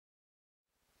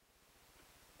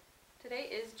Today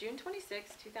is June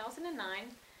 26,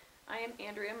 2009. I am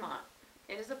Andrea Mott.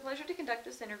 It is a pleasure to conduct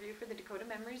this interview for the Dakota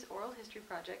Memories Oral History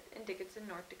Project in Dickinson,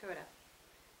 North Dakota.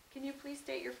 Can you please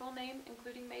state your full name,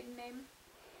 including maiden name?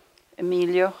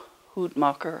 Emilia,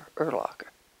 Hutmacher, Urlacher.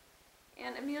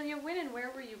 And Emilia, when and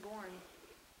where were you born?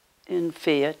 In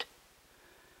Fayette,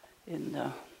 in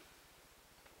the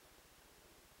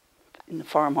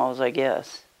farmhouse, I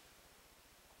guess.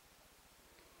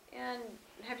 And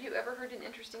have you ever heard an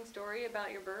interesting story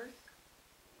about your birth?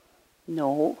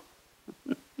 No.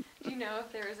 Do you know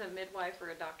if there is a midwife or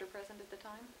a doctor present at the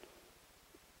time?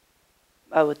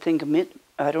 I would think I'm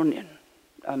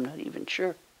not even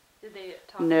sure. Did they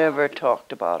talk Never about it?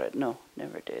 talked about it, no,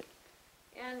 never did.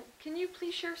 And can you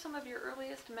please share some of your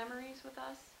earliest memories with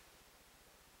us?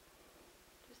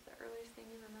 Just the earliest thing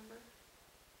you remember?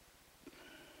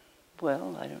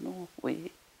 Well, I don't know.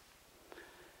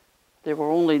 There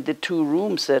were only the 2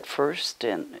 rooms at first,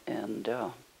 and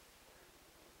I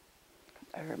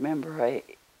remember I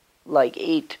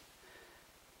ate.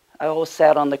 I always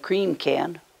sat on the cream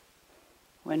can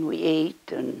when we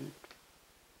ate, and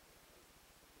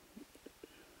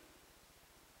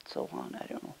so on. I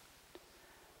don't know.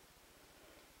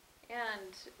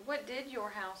 And what did your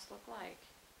house look like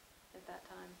at that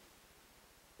time?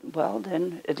 Well,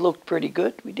 then it looked pretty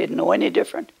good. We didn't know any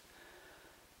different.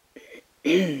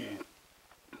 Can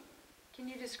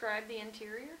you describe the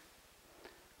interior?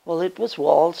 Well, it was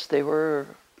walls. They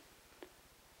were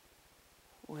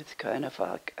with kind of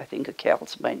I think a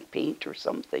calcimine paint or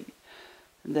something.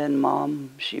 And then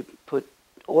Mom, she put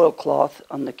oilcloth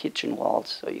on the kitchen walls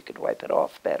so you could wipe it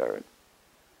off better.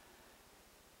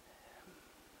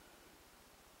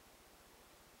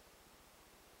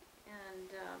 And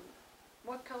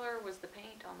what color was the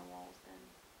paint on the walls then?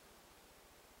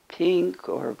 Pink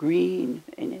or green,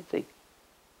 anything.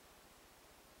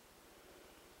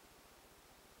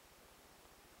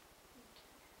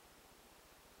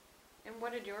 And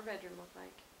what did your bedroom look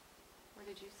like? Where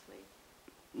did you sleep?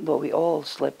 Well, we all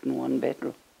slept in one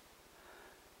bedroom.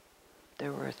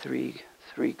 There were three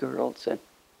girls, and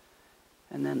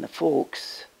then the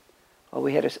folks. Well,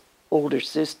 we had an older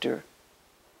sister.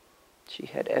 She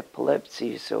had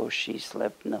epilepsy, so she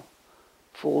slept in the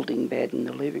folding bed in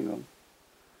the living room.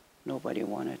 Nobody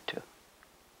wanted to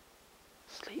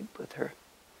sleep with her.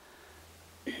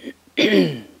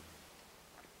 And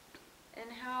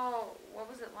what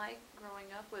was it like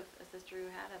growing up with a sister who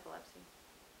had epilepsy?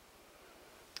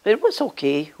 It was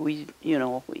okay. We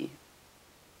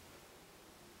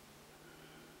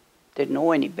didn't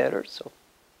know any better, so.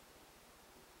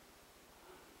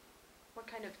 What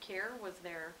kind of care was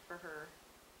there for her?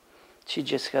 She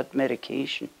just got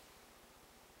medication.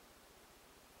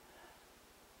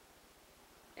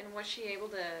 And was she able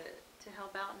to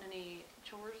help out in any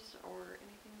chores or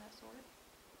anything of that sort?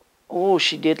 Oh,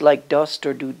 she did like dust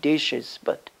or do dishes,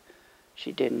 but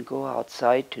she didn't go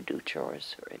outside to do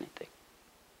chores or anything.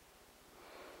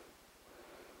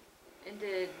 And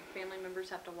did family members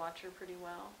have to watch her pretty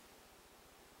well?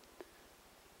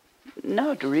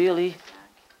 Not really.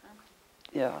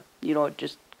 Yeah, it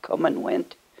just come and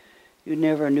went. You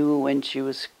never knew when she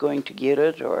was going to get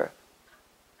it, or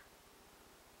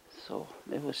so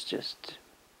it was just.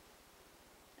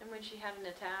 And when she had an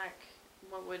attack,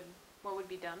 what would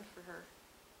be done for her?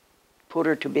 Put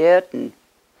her to bed,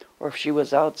 or if she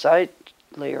was outside,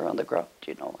 lay her on the ground,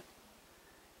 And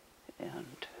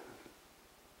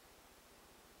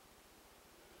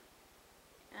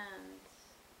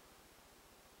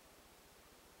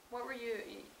what were you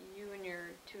and your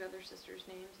 2 other sisters'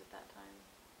 names at that time?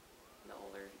 The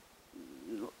older.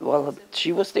 Well,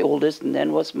 she was the oldest, and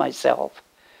then was myself.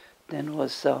 Then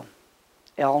was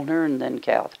Eleanor, and then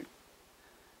Catherine,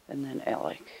 and then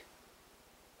Alec.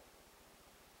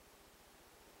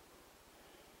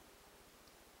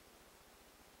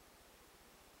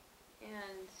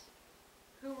 And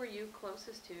who were you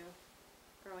closest to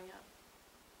growing up?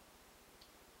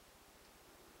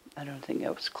 I don't think I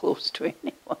was close to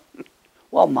anyone.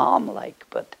 Well, Mom,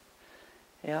 but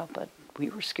we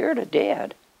were scared of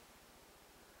Dad.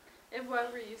 And why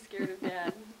were you scared of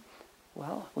Dad?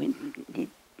 Well, he'd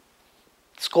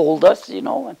scold us,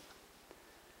 and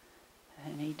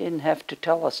he didn't have to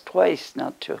tell us twice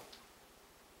not to.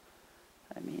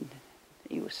 I mean,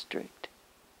 he was strict.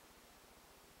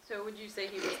 So would you say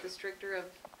he was the stricter of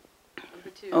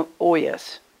the 2? Oh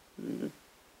yes. Mm-hmm.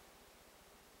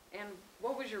 And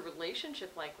what was your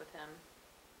relationship like with him?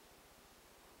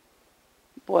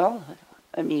 Well,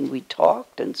 I mean, we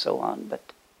talked and so on, but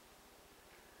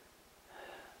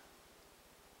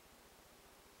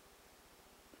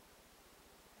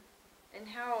And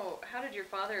how how did your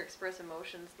father express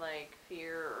emotions like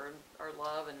fear or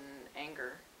love and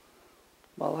anger?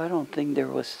 Well, I don't think there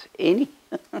was any.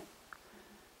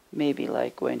 Maybe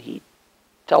like when he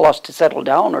tell us to settle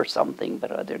down or something,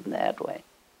 but other than that way.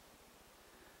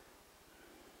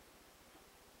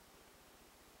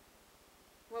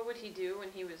 What would he do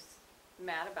when he was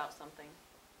mad about something?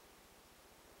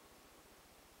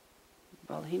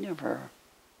 Well, he never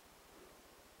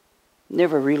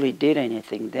really did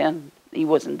anything then. He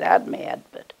wasn't that mad,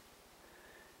 but,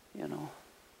 you know.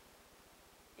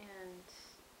 And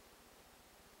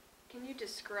can you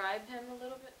describe him a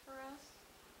little bit for us?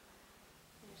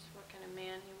 Just what kind of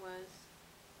man he was?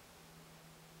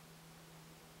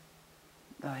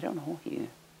 I don't know. He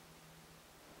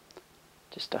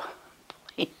just a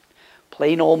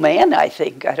plain old man, I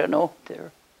think. I don't know.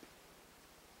 And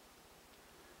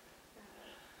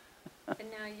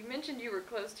now you mentioned you were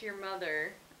close to your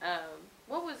mother.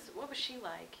 What was she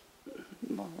like?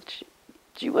 Well,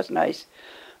 she was nice.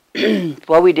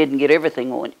 Well, we didn't get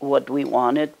everything what we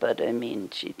wanted, but I mean,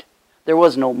 there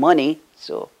was no money,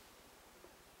 so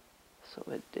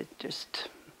it just.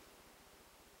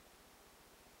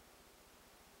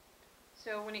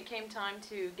 So when it came time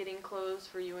to getting clothes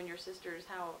for you and your sisters,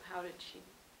 how did she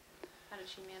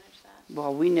manage that?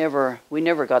 Well, we never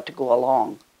got to go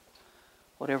along.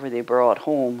 Whatever they brought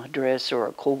home, a dress or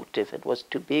a coat, if it was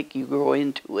too big, you grow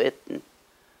into it, and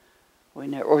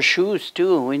or shoes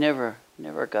too. We never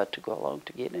got to go along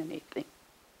to get anything.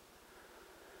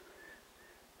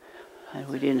 And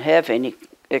we didn't have any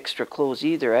extra clothes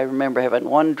either. I remember having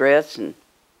one dress, and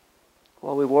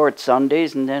well, we wore it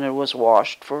Sundays, and then it was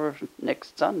washed for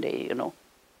next Sunday, you know.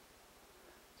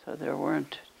 So there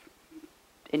weren't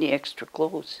any extra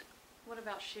clothes. What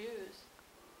about shoes?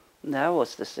 And that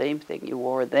was the same thing. You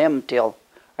wore them till,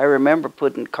 I remember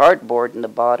putting cardboard in the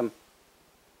bottom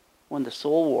when the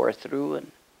sole wore through.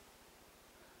 And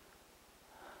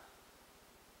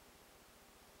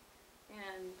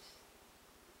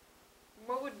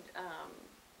what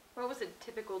was a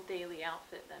typical daily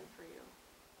outfit then for you?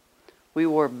 we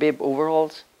wore bib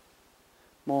overalls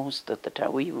most of the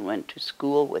time. We even went to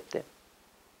school with them.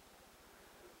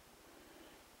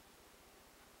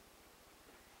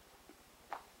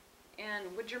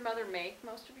 And would your mother make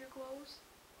most of your clothes?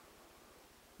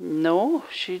 No,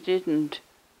 she didn't.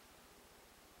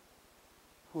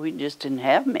 We just didn't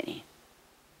have many.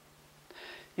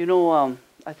 You know,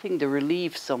 I think the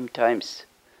relief sometimes,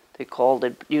 they called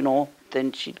it, you know,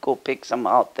 then she'd go pick some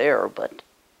out there, but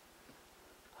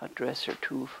a dress or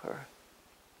two for her.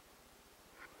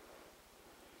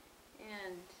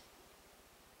 And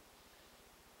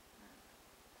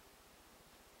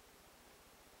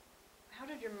how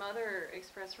did your mother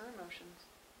express her emotions?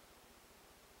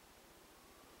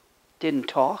 Didn't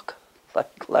talk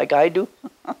like I do.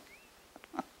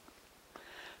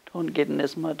 Don't get in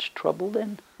as much trouble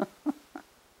then.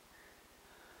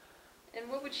 And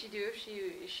what would she do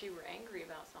if she were angry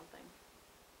about something?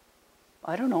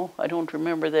 I don't know. I don't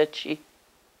remember that she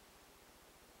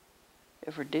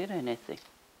ever did anything.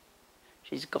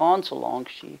 She's gone so long.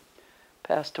 She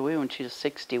passed away when she was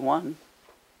 61.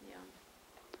 Yeah.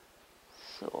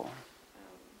 So.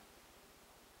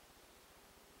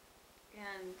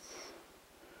 And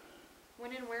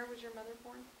when and where was your mother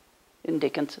born? In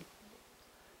Dickinson.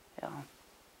 Yeah.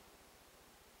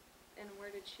 And where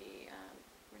did she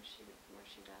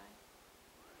die?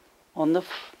 On the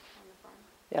On the farm.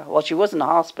 Yeah, well, she was in the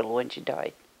hospital when she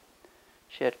died.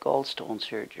 She had gallstone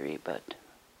surgery, but.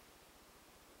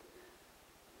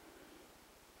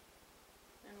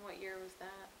 And what year was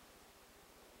that?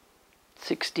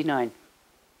 69.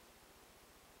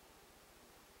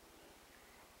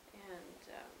 And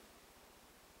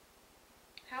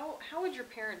how would your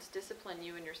parents discipline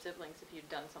you and your siblings if you'd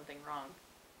done something wrong?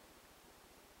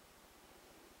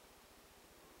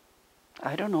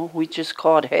 I don't know. We just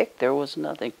caught heck. There was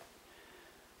nothing.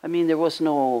 I mean, there was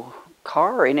no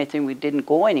car or anything. We didn't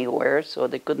go anywhere, so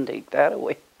they couldn't take that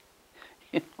away.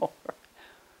 You know,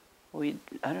 I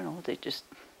don't know. They just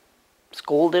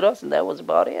scolded us, and that was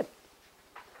about it.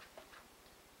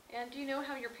 And do you know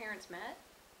how your parents met?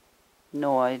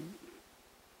 No, I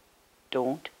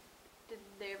don't. Did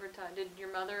they ever talk? Did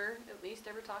your mother at least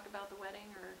ever talk about the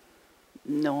wedding, or?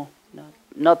 No,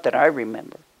 not that I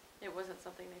remember. It wasn't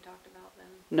something they talked about then?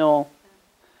 No.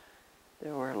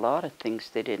 There were a lot of things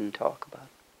they didn't talk about.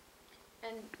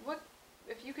 And what,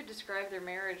 if you could describe their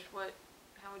marriage,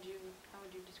 how would you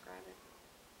describe it?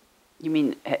 You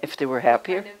mean if they were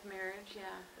happier? What kind of marriage, yeah,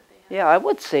 that they had? Yeah, I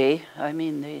would say. I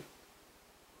mean,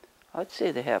 I'd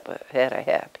say they had a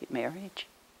happy marriage.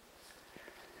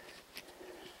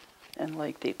 And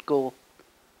like they'd go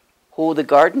hoe the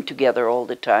garden together all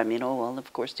the time, you know. Well,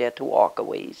 of course they had to walk a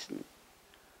ways and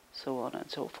so on and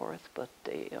so forth, but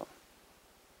they'd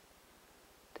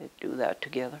do that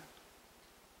together.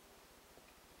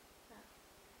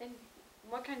 And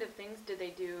what kind of things did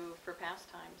they do for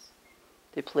pastimes?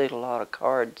 They played a lot of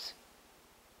cards,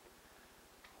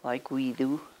 like we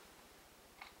do.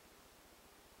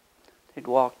 They'd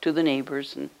walk to the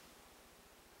neighbors and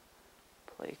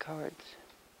play cards.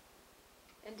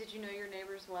 And did you know your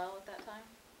neighbors well at that time?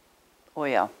 Oh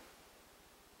yeah.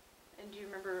 And do you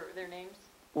remember their names?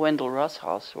 Wendell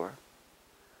Russhouse were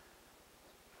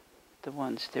the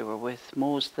ones they were with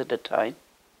most of the time.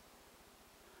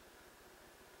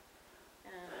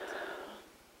 And let's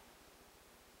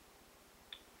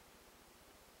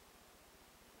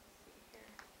see here.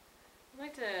 I'd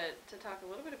like to talk a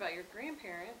little bit about your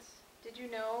grandparents. Did you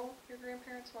know your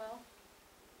grandparents well?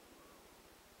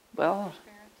 Well, Mother's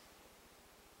parents?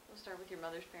 We'll start with your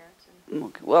mother's parents.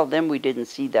 And well, them we didn't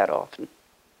see that often.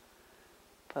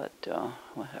 But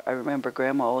I remember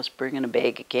Grandma always bringing a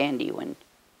bag of candy when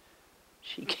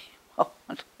she came out.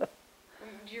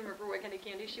 do you remember what kind of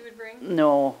candy she would bring?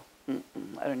 No,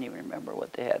 I don't even remember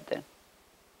what they had then.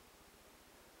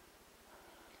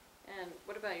 And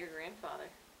what about your grandfather?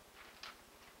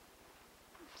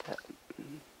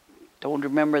 Don't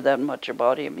remember that much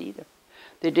about him either.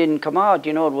 They didn't come out,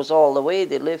 you know, it was all the way.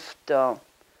 They lived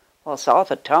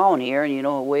south of town here, and you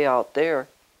know, way out there.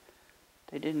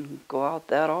 They didn't go out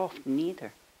that often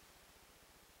either.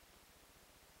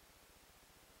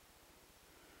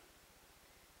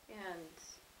 And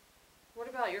what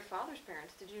about your father's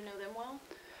parents? Did you know them well?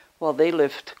 Well, they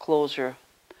lived closer.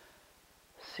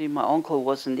 See, my uncle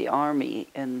was in the army,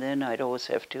 and then I'd always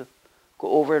have to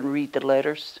go over and read the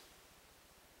letters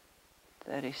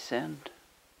that he sent.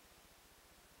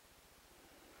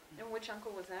 And which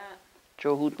uncle was that?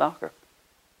 Joe Hutmacher.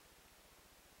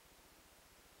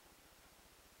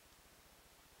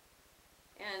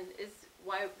 And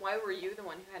why were you the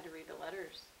one who had to read the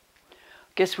letters?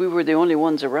 Guess we were the only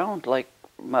ones around. Like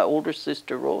my older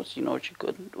sister Rose, you know, she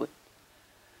couldn't do it.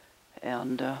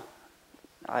 And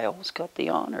I always got the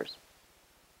honors.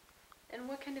 And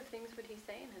what kind of things would he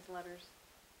say in his letters?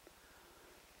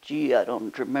 Gee, I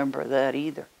don't remember that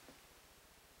either.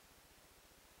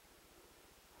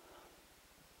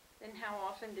 And how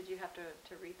often did you have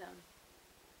to read them?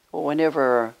 Well,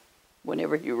 whenever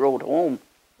you rode home.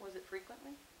 Was it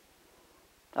frequently?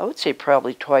 I would say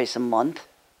probably twice a month.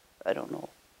 I don't know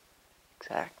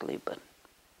exactly, but.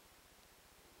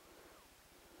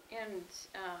 And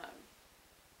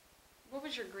what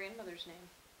was your grandmother's name?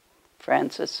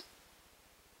 Frances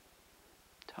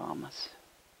Thomas.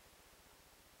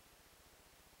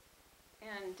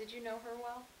 And did you know her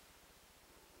well?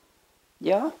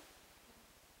 Yeah.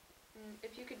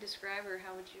 If you could describe her,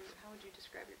 how would you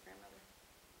describe your grandmother?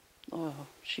 Oh,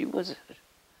 she was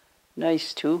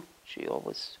nice too. She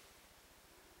always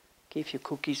gave you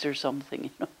cookies or something,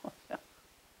 you know. Yeah.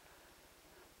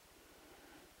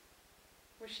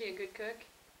 Was she a good cook?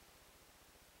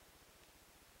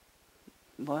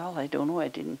 Well, I don't know. I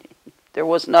didn't. There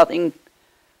was nothing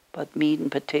but meat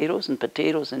and potatoes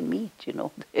and meat, you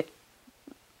know. It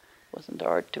wasn't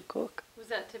hard to cook. Was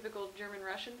that typical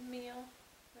German-Russian meal?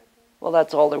 Well,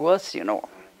 that's all there was, you know.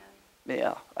 That's all they had.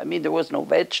 Yeah, I mean, there was no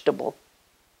vegetable.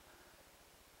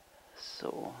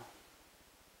 So.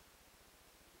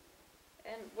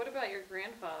 And what about your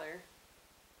grandfather?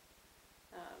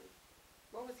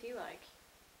 What was he like?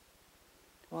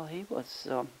 Well, he was,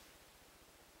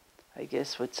 I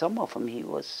guess with some of them, he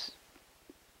was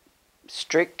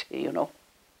strict, you know.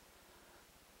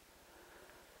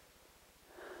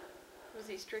 Was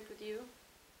he strict with you?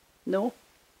 No.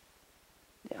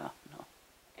 Yeah, no.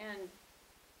 And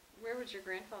where was your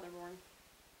grandfather born?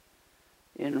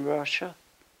 In Russia.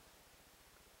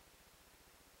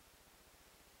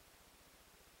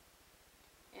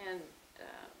 And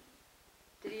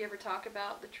did he ever talk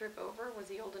about the trip over? Was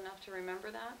he old enough to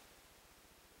remember that?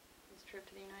 His trip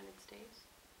to the United States?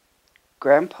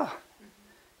 Grandpa?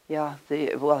 Mm-hmm. Yeah,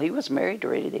 well, he was married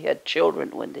already. They had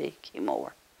children when they came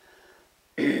over.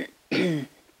 And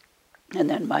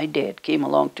then my dad came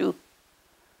along too.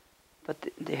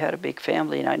 But they had a big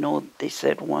family, and I know they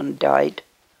said one died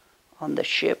on the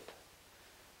ship.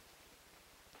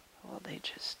 Well, they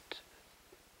just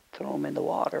throw him in the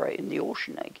water, right in the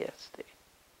ocean, I guess.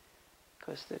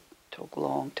 Because it took a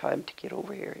long time to get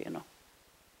over here, you know.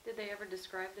 Did they ever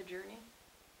describe the journey?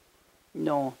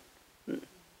 No. Do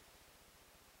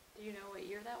you know what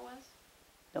year that was?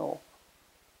 No.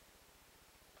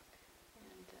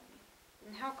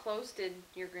 And how close did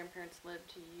your grandparents live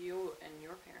to you and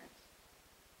your parents?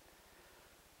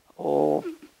 Oh,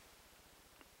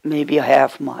 maybe a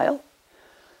half mile.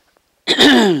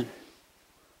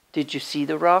 Did you see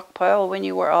the rock pile when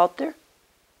you were out there?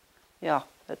 Yeah,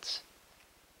 that's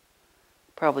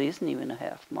probably isn't even a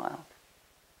half mile.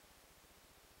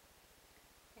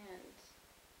 And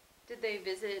did they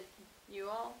visit you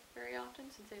all very often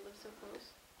since they live so close?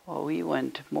 Well, we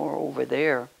went more over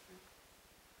there.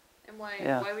 And why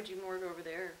Yeah. why would you more go over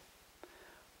there?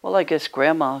 Well, I guess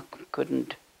Grandma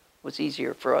couldn't. It was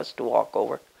easier for us to walk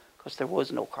over because there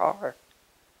was no car.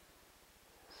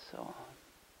 So.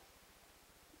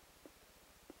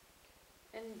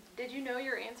 And did you know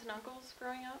your aunts and uncles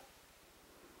growing up?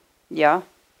 Yeah.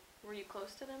 Were you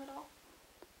close to them at all?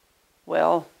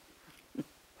 Well,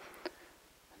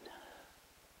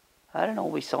 I don't know.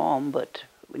 We saw them, but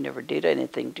we never did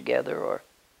anything together or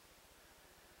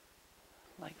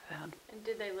like that. And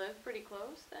did they live pretty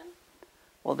close then?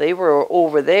 Well, they were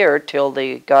over there till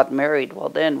they got married. Well,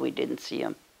 then we didn't see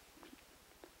them.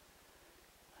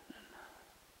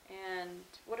 And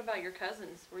what about your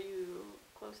cousins? Were you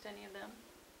close to any of them?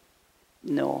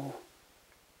 No.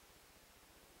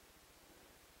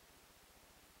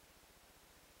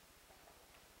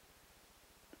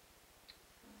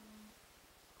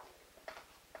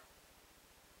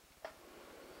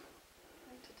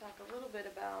 I'd like to talk a little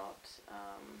bit about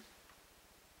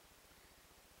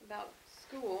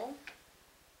school.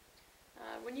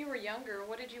 When you were younger,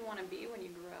 what did you want to be when you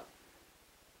grew up?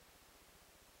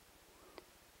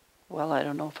 Well, I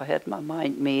don't know if I had my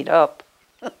mind made up.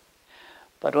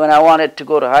 But when I wanted to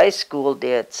go to high school,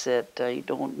 Dad said, you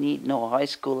don't need no high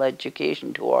school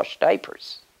education to wash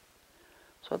diapers.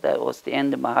 So that was the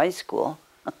end of my high school.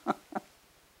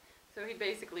 So he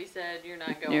basically said, you're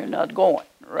not going. You're not going,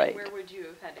 right. Where would you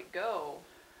have had to go?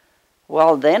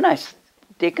 Well, then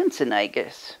Dickinson, I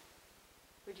guess.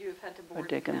 Would you have had to Or board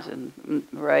Dickinson,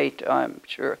 right, I'm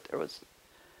sure. There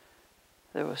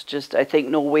was just, I think,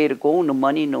 no way to go, no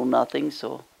money, no nothing,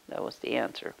 so that was the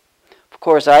answer. Of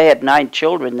course, I had 9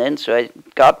 children then, so I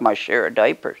got my share of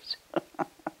diapers.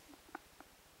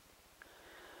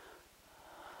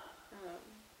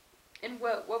 And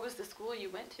what was the school you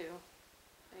went to?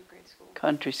 Like grade school?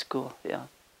 Country school, yeah.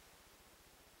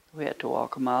 We had to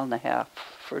walk 1.5 miles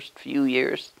first few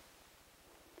years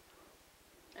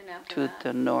And after to that?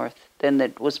 the north. Then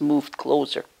it was moved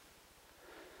closer.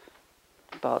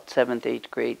 About 7th, 8th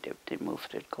grade, they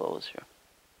moved it closer.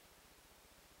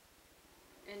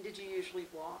 And did you usually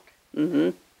walk?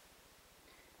 Mm-hmm.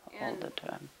 All And the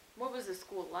time. what was the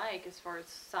school like as far as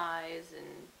size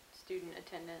and student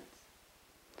attendance?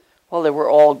 Well, there were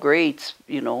all grades,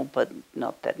 but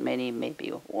not that many, maybe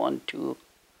 1, 2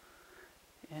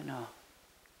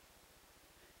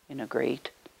 in a grade.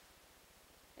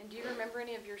 And do you remember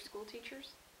any of your school teachers?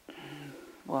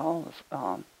 Well,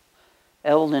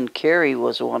 Evelyn Carey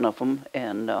was one of them,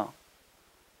 and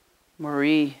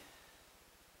Marie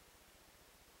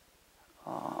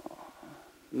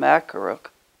Makaruk.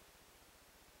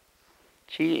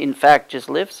 She, in fact, just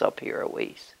lives up here a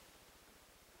ways.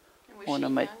 And was One she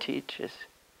of my young? teachers.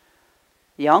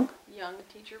 Young? Young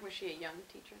teacher? Was she a young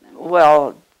teacher then?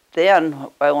 Well, then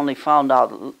I only found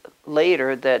out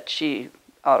later that she,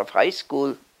 out of high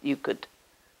school, you could,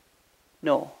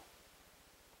 no.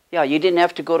 Yeah, you didn't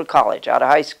have to go to college. Out of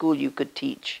high school, you could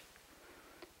teach.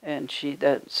 And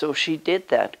so she did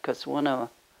that, because one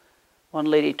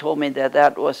lady told me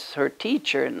that was her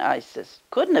teacher, and I says,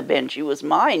 couldn't have been, she was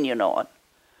mine,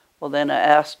 Well, then I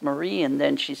asked Marie, and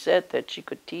then she said that she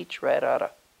could teach right out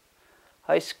of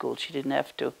high school. She didn't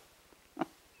have to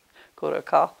go to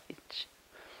college.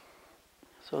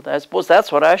 So I suppose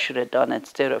that's what I should have done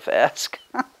instead of ask.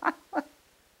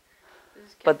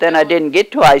 But then I didn't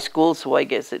get to high school, so I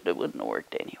guess it wouldn't have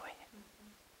worked anyway.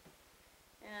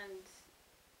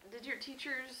 And did your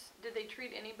teachers, did they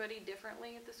treat anybody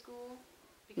differently at the school?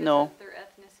 Because No. of their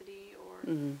ethnicity or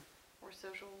Mm-hmm. or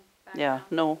social Yeah,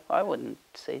 background? no, I wouldn't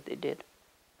say they did.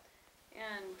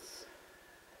 And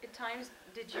at times,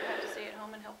 did you have to stay at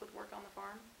home and help with work on the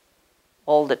farm?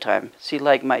 All the time. See,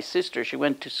 like my sister, she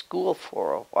went to school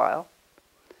for a while.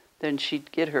 Then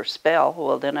she'd get her spell.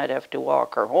 Well, then I'd have to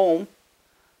walk her home.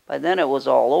 By then it was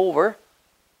all over.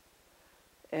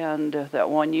 And that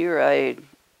one year I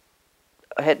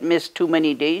had missed too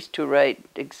many days to write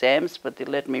exams, but they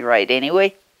let me write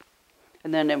anyway.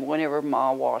 And then whenever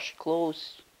Ma washed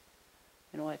clothes,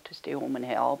 I had to stay home and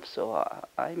help. So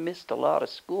I missed a lot of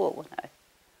school when I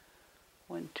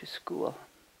went to school.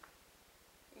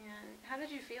 And how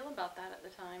did you feel about that at the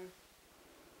time?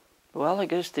 Well, I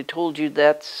guess they told you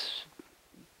that's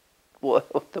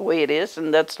the way it is,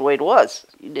 and that's the way it was.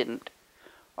 You didn't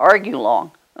argue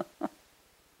long.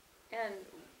 And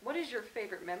What is your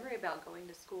favorite memory about going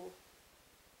to school?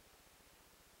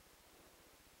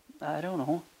 I don't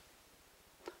know.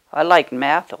 I liked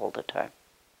math all the time.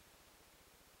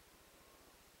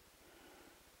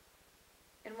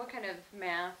 And what kind of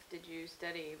math did you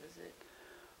study? Was it?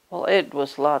 Well, it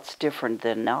was lots different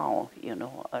than now, you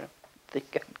know. I don't think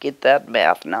I'd get that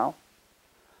math now.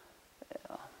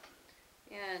 Yeah.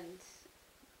 And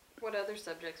what other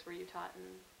subjects were you taught in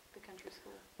the country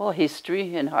school? Well,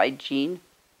 history and hygiene,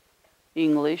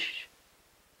 English,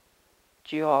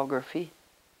 geography.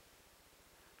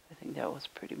 I think that was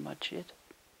pretty much it.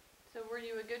 So were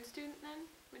you a good student then,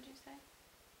 would you say?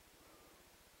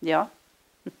 Yeah,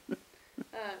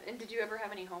 And did you ever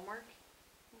have any homework?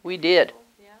 we did.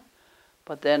 Yeah.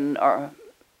 But then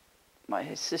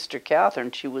my sister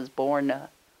Catherine, she was born,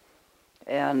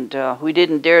 and we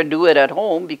didn't dare do it at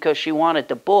home because she wanted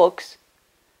the books.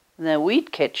 And then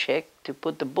we'd catch heck to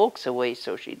put the books away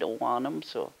so she don't want them.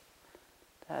 So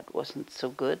that wasn't so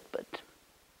good, but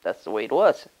that's the way it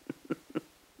was.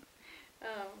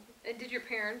 And did your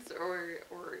parents or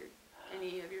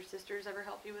any of your sisters ever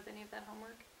help you with any of that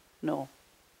homework? No.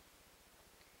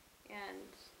 And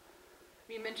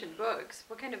you mentioned books.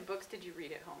 What kind of books did you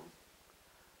read at home?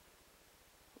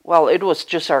 Well, it was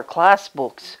just our class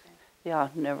books. Okay. Yeah,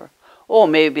 never. Oh,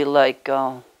 maybe like,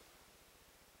 what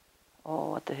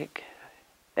the heck?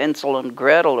 Hansel and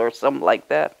Gretel or something like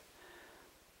that.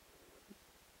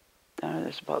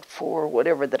 There's about 4 or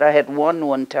whatever that I had won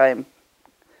one time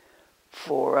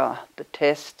for the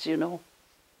tests, you know.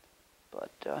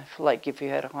 But I feel like if you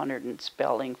had 100 in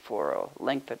spelling for a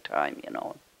length of time, you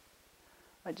know.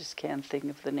 I just can't think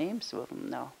of the names of them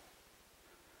now.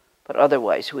 But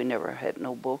otherwise, we never had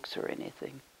no books or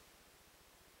anything.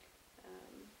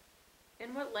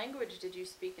 And what language did you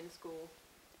speak in school?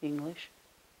 English,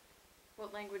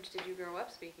 What language did you grow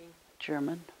up speaking?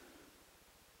 German.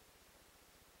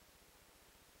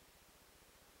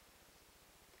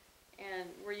 And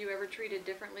were you ever treated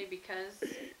differently because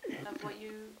of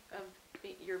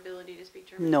your ability to speak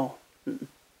German? No. And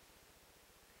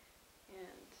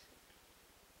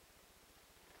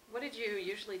what did you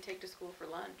usually take to school for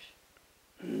lunch?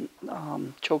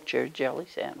 Choke cherry jelly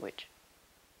sandwich.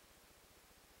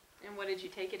 And what did you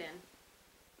take it in?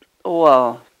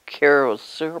 Oh, Caro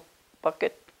syrup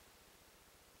bucket.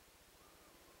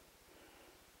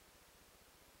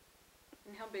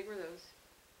 And how big were those?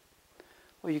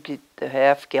 Well, you get the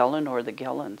half gallon or the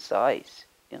gallon size,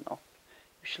 you know.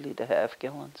 Usually the half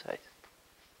gallon size.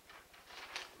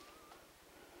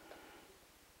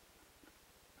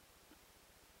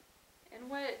 And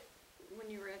when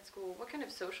you were at school, what kind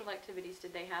of social activities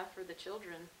did they have for the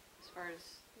children as far as,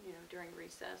 during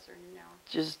recess or now?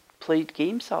 Just played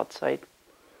games outside.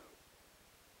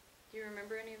 Do you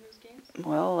remember any of those games?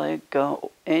 Well, like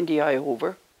Andy I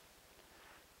over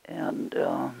and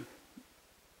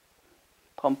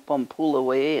pump pull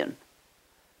away and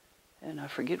I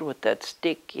forget what that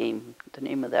stick game, the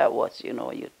name of that was, you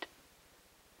know, you'd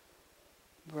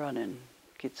run and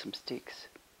get some sticks.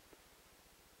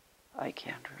 I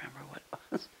can't remember what it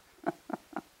was.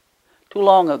 Too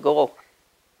long ago.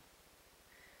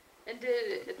 And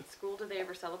at school, did they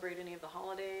ever celebrate any of the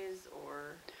holidays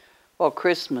or? Well,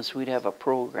 Christmas we'd have a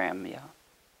program, yeah.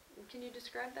 Can you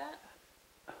describe that?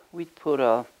 We'd put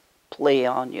a play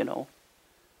on, you know.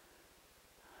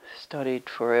 Studied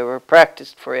forever,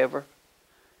 practiced forever,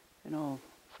 you know,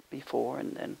 before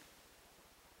and then.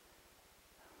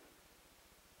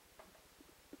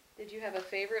 Did you have a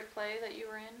favorite play that you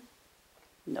were in?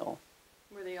 No.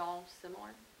 Were they all similar?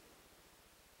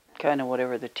 Kind of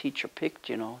whatever the teacher picked,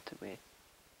 you know, to be.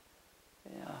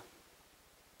 Yeah.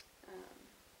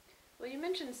 Well, you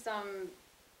mentioned some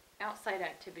outside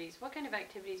activities. What kind of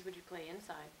activities would you play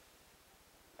inside?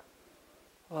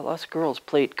 Well, us girls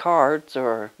played cards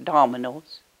or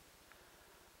dominoes.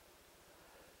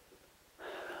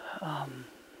 And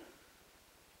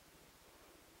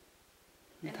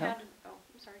I'm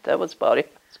sorry. That was about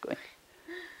it. It's going.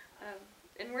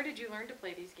 And where did you learn to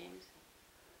play these games?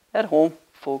 At home,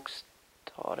 folks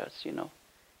taught us, you know.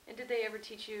 And did they ever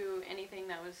teach you anything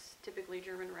that was typically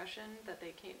German-Russian that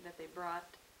they brought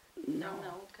from the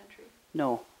old country?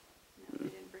 No. No, they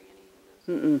didn't bring any of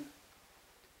those. Mm-mm.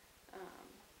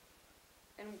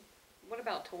 And what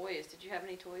about toys? Did you have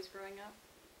any toys growing up?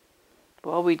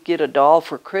 Well, we'd get a doll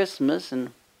for Christmas,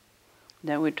 and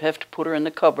then we'd have to put her in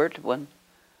the cupboard. When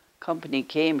company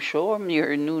came, show them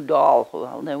your new doll.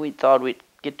 Well, then we thought we'd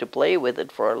get to play with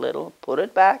it for a little. Put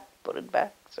it back.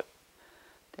 So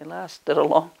they lasted a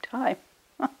long time.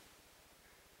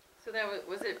 So that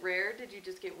was it rare? Did you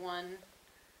just get one?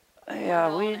 Yeah,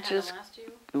 doll and it had to last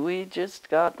you? we just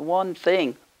got one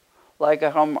thing. like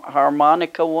a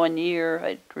harmonica one year,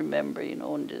 I remember, you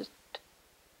know, and just...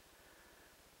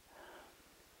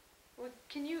 Well,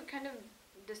 can you kind of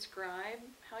describe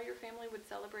how your family would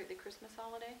celebrate the Christmas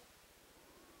holiday?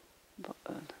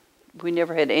 We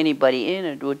never had anybody in.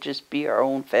 It would just be our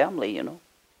own family, you know.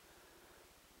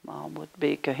 Mom would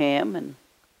bake a ham and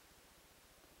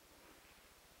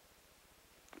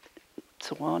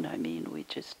so on. I mean, we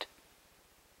just...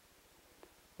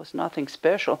 was nothing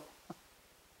special.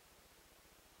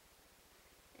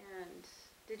 And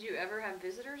did you ever have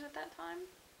visitors at that time?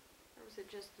 Or was it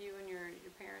just you and your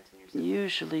parents and your siblings?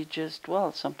 Usually just,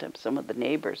 well, sometimes some of the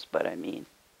neighbors, but I mean...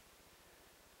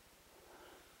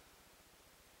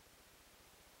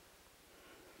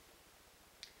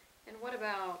 And what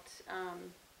about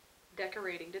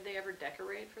decorating? Did they ever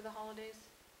decorate for the holidays?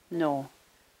 No,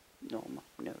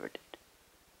 never did.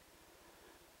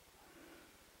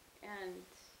 And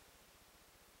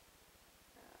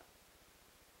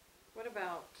what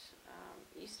about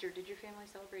Easter? Did your family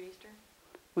celebrate Easter?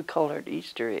 We call it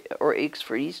Easter, or eggs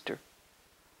for Easter.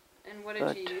 And what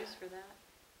did you use for that?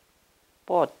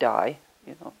 Well, dye,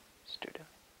 you know, Easter dye.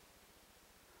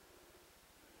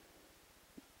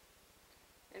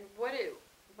 And what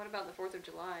about the 4th of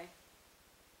July?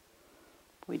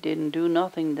 We didn't do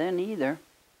nothing then either.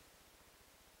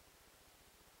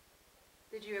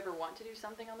 Did you ever want to do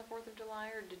something on the 4th of July,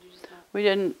 or did you just not We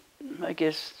didn't, I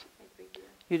guess, make a big deal?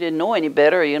 you didn't know any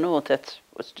better, you know, that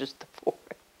was just the 4th.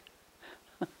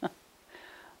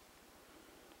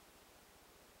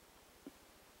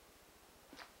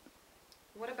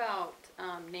 What about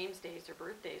names days or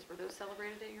birthdays? Were those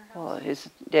celebrated at your house? Well, his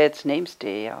dad's name's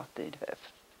day out. They'd have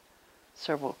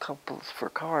several couples for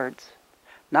cards.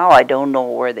 Now I don't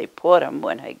know where they put them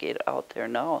when I get out there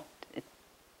now.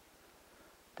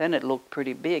 Then it looked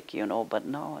pretty big, you know, but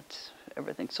now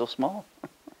everything's so small.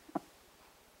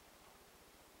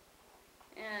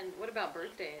 And what about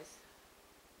birthdays?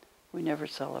 We never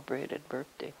celebrated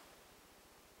birthday.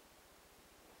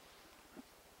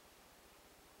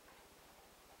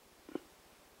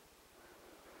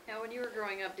 Now, when you were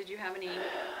growing up, did you have any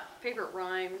favorite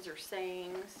rhymes or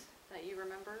sayings that you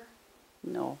remember?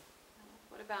 No,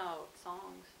 What about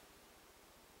songs?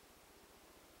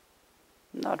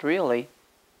 not really.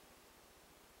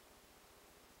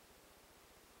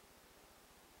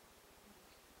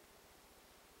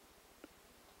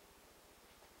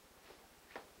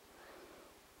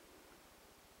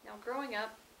 Now, growing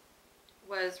up,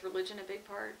 was religion a big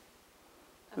part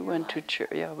of We your went to life? church.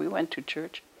 Yeah, we went to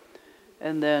church,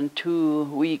 and then 2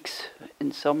 weeks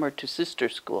in summer to sister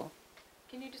school.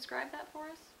 Can you describe that for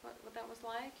us? What that was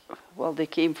like? Well, they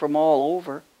came from all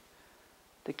over,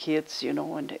 the kids, you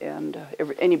know, and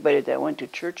anybody that went to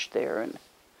church there, and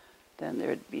then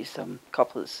there'd be some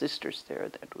couple of sisters there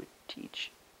that would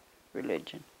teach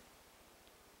religion.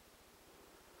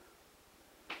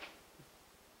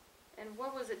 And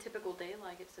what was a typical day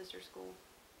like at sister school?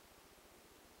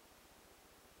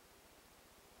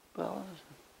 Well,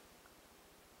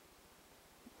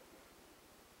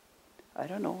 I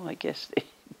don't know. I guess they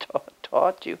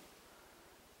taught you.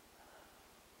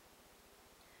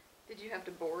 Did you have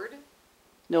to board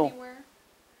No, anywhere?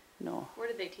 no. Where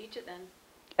did they teach it then?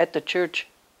 At the church.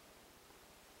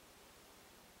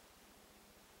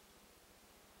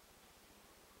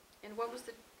 And what was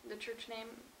the church name?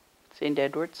 St.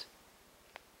 Edward's.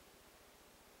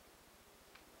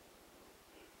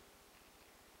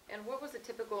 And what was a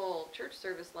typical church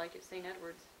service like at St.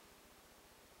 Edward's?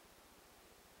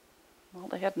 Well,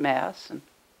 they had mass, and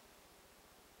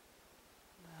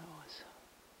that was...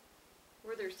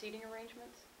 Were there seating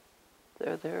arrangements?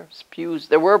 There's pews.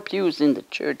 There were pews in the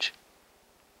church.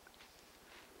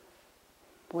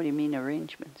 What do you mean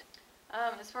arrangements?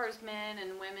 As far as men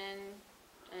and women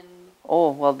and...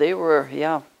 Oh, well, they were,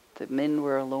 yeah. The men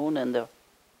were alone and the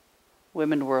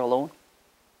women were alone.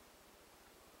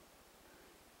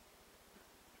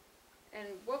 And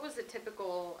what was a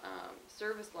typical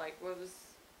service like? What was,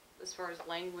 as far as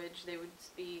language, they would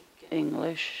speak?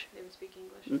 English. They would speak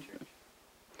English in church?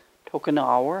 Took an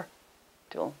hour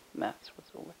till Mass was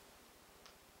over.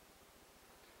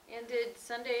 And did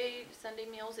Sunday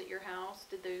meals at your house,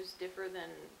 did those differ than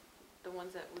the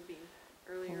ones that would be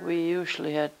earlier? We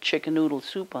usually had chicken noodle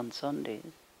soup on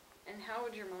Sundays. And how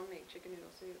would your mom make chicken noodle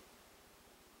soup?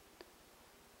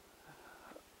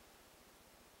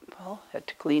 Well, had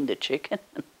to clean the chicken,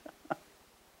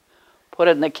 put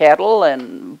it in the kettle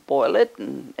and boil it,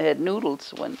 and had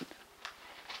noodles when...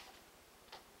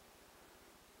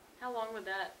 How long would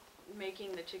that,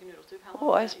 making the chicken noodle soup, how long Oh,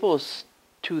 would I that suppose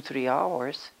 2-3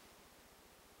 hours.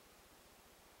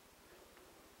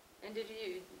 And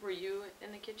were you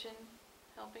in the kitchen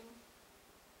helping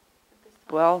at this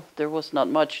time? Well, there was not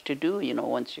much to do, you know,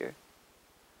 once your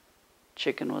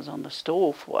chicken was on the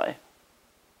stove, why?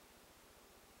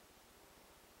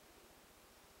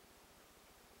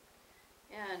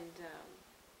 And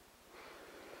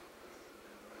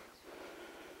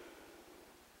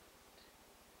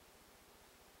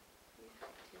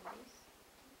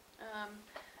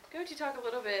going to talk a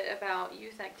little bit about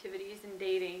youth activities and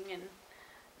dating, and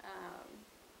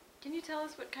can you tell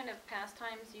us what kind of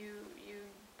pastimes you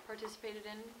participated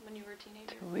in when you were a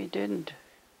teenager? We didn't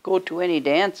go to any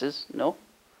dances, no.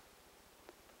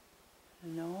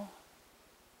 No.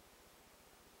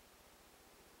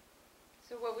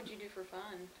 So what would you do for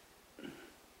fun?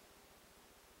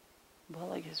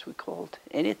 Well, I guess we called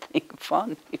anything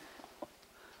fun.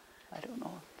 I don't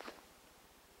know.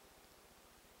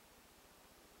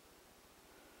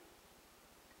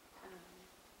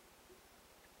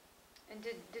 And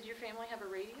did your family have a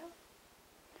radio?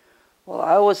 Well,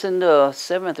 I was in the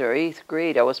 7th or 8th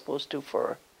grade. I was supposed to,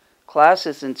 for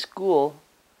classes in school,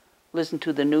 listen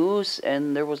to the news,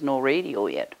 and there was no radio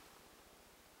yet.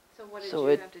 So what did you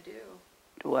have to do?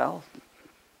 Well,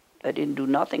 I didn't do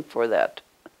nothing for that.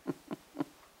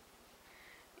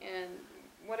 And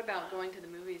what about going to the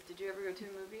movies? Did you ever go to a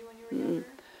movie when you were younger?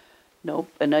 Nope,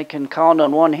 and I can count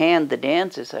on one hand the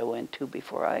dances I went to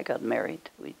before I got married.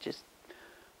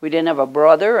 We didn't have a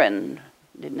brother and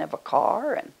didn't have a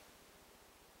car, and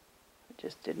we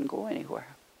just didn't go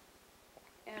anywhere.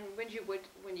 And when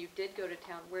you did go to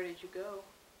town, where did you go?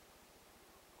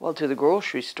 Well, to the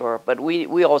grocery store, but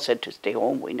we all said to stay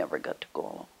home. We never got to go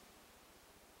alone.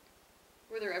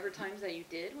 Were there ever times that you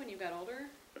did when you got older?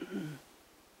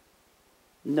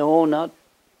 No, not.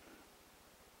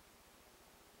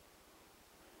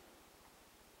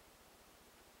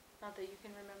 Not that you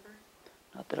can remember?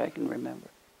 Not that I can remember.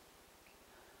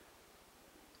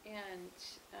 And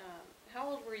how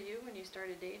old were you when you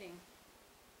started dating?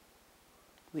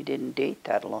 We didn't date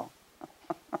that long.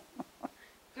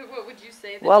 What would you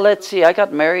say? Well, let's see. I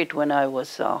got married when I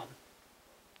was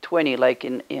 20. Like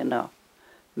in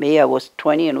May, I was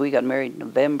 20, and we got married in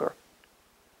November.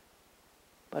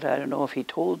 But I don't know if he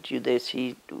told you this.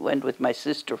 He went with my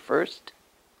sister first.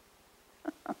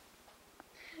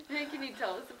 Hey, can you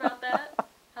tell us about that?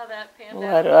 How that panned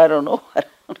Well, out? I don't know.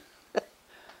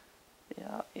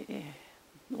 Yeah, he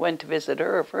went to visit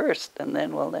her first, and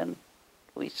then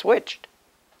we switched.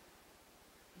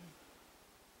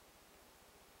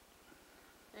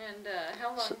 And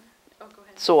how long? Oh, go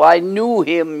ahead. So I knew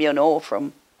him, you know,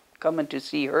 from coming to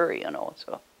see her, you know.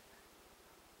 So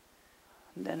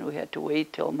and then we had to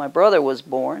wait till my brother was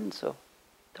born, till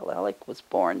Alec was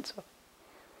born. So.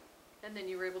 And then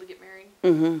you were able to get married?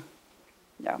 Mm-hmm.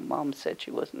 Yeah, Mom said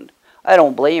she wasn't. I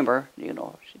don't blame her, you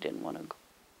know. She didn't want to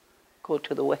go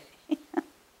to the wedding.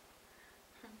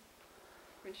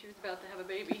 When she was about to have a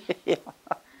baby. Yeah.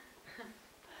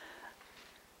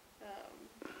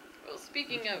 Well,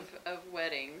 speaking of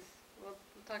weddings, we'll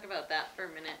talk about that for a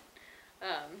minute.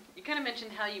 You kind of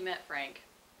mentioned how you met Frank.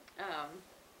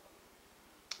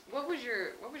 What was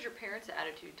your parents'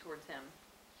 attitude towards him?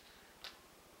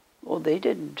 Well, they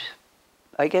didn't.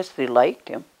 I guess they liked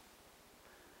him.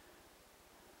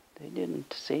 They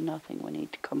didn't say nothing when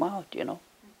he'd come out, you know.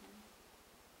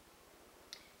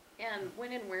 Mm-hmm. And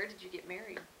when and where did you get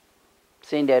married?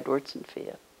 St. Edward's in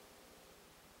Fayette.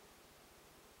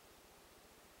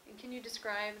 And can you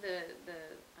describe the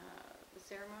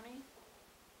ceremony?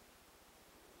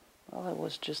 Well, it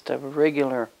was just a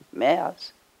regular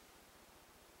mass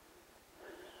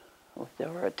with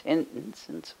our attendants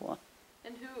and so on.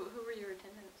 And who were your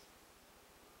attendants?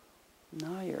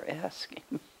 Now you're asking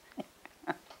me.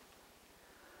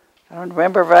 I don't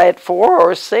remember if I had 4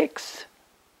 or 6.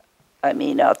 I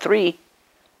mean, 3.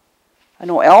 I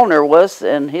know Eleanor was,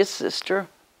 and his sister.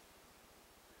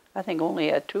 I think only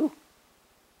had 2.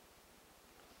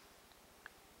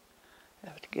 I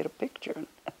have to get a picture.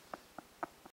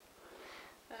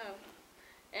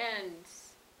 And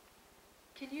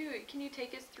can you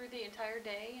take us through the entire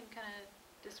day and kind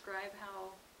of describe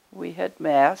how? We had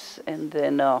mass, and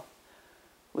then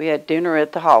we had dinner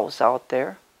at the house out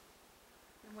there.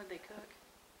 And what'd they cook?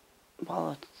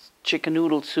 Well, it's chicken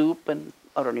noodle soup, and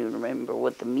I don't even remember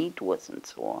what the meat was and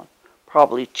so on.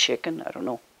 Probably chicken, I don't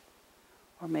know.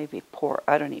 Or maybe pork,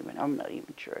 I'm not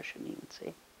even sure, I shouldn't even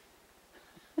say.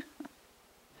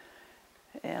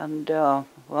 And,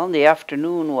 well, in the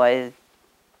afternoon,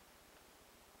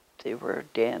 they were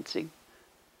dancing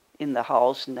in the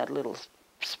house in that little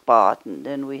spot, and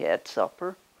then we had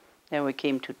supper. Then we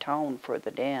came to town for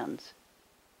the dance,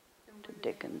 to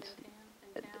Dickens.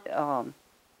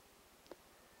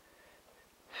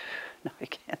 No, I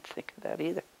can't think of that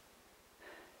either.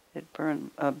 It burned,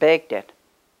 Baghdad.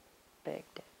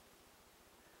 Baghdad.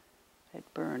 It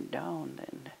burned down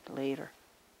then later.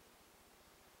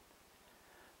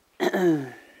 So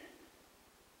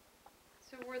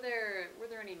were there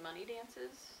any money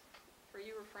dances for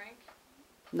you or Frank?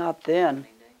 Not then.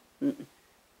 Wedding day? Mm-mm.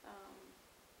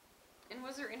 And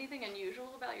was there anything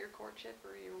unusual about your courtship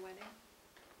or your wedding?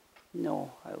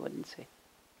 No, I wouldn't say.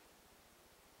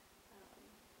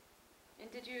 And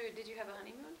did you have a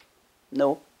honeymoon?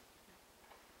 No.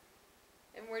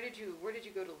 And where did you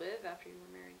go to live after you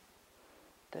were married?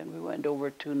 Then we went over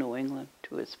to New England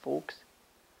to his folks.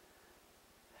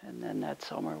 And then that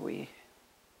summer we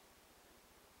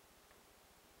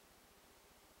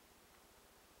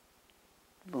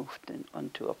moved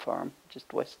onto a farm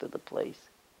just west of the place.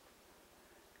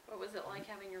 What was it like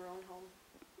having your own home?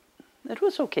 It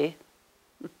was okay.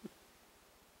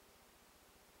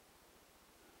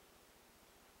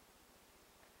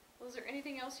 Was there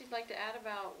anything else you'd like to add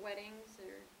about weddings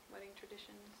or wedding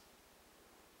traditions?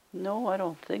 No, I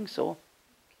don't think so.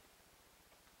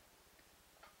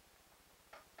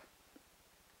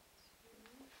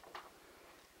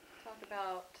 Talk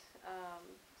about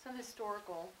some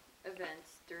historical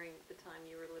events during the time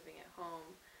you were living at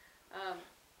home.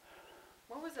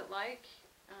 What was it like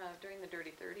during the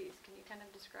Dirty Thirties? Can you kind of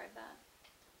describe that?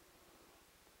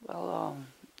 Well,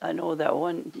 I know that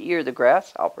one year the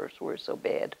grasshoppers were so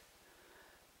bad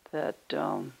that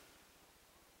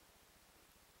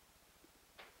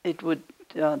it would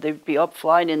they'd be up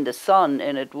flying in the sun,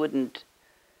 and it wouldn't,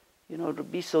 it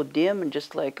would be so dim and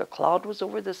just like a cloud was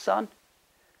over the sun.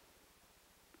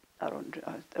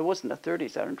 It wasn't the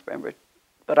 30s, I don't remember it.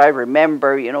 But I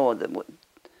remember,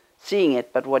 seeing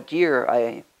it, but what year,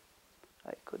 I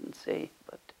couldn't say.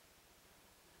 But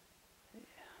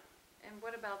yeah. And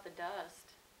what about the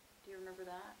dust? Do you remember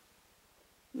that?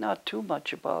 Not too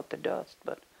much about the dust,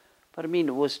 but I mean,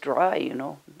 it was dry,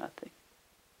 nothing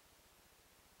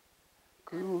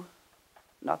grew.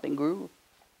 Nothing grew.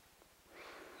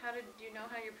 Do you know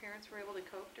how your parents were able to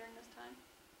cope during this time?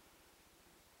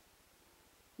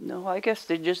 No, I guess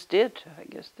they just did.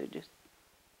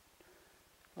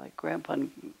 Like Grandpa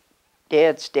and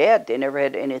Dad's dad, they never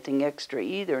had anything extra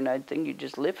either, and I think you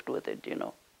just lived with it,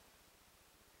 And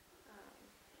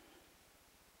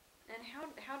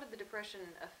how did the Depression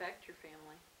affect your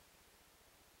family?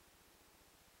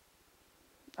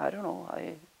 I don't know.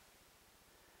 I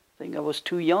think I was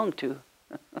too young to.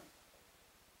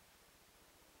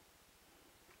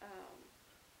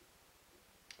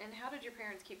 And how did your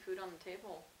parents keep food on the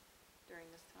table during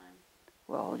this time?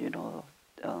 Well,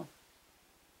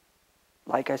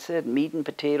 like I said, meat and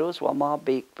potatoes while Ma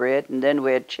baked bread, and then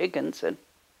we had chickens, and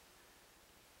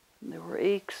there were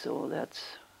eggs, so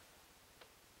that's...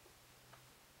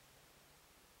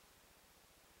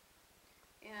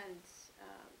 And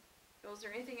was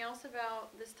there anything else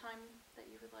about this time that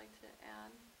you would like to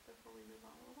add before we move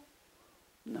on a little?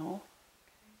 No.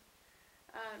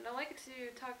 Okay. I'd like to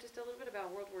talk just a little bit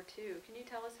about World War II. Can you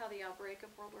tell us how the outbreak of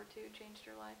World War II changed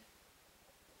your life?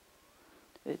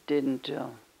 It didn't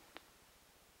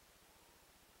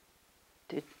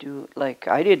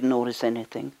I didn't notice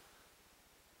anything.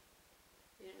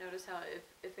 You didn't notice how,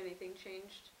 if anything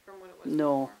changed from what it was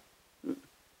No. before?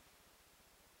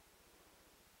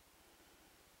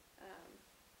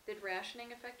 Did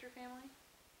rationing affect your family?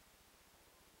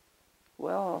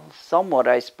 Well, somewhat,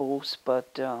 I suppose,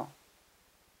 but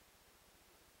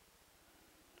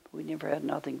we never had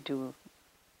nothing to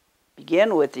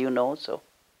begin with, so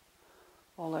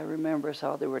all I remember is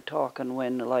how they were talking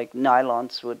when, like,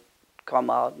 nylons would come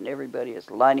out and everybody is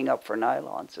lining up for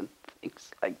nylons and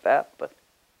things like that, but...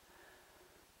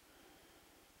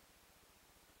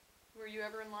 Were you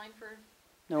ever in line for,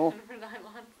 No. for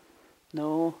nylons?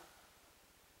 No.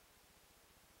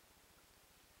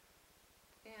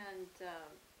 And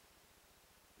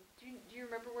do you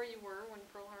remember where you were when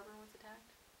Pearl Harbor was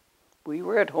attacked? We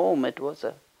were at home. It was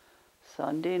a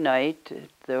Sunday night.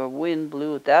 The wind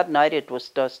blew. That night it was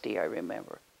dusty, I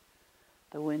remember.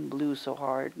 The wind blew so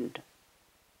hard, and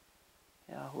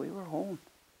yeah, we were home.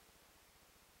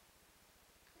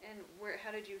 And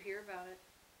how did you hear about it?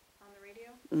 On the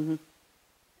radio? Mm-hmm.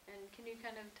 And can you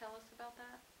kind of tell us about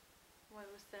that?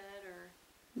 What was said, or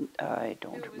I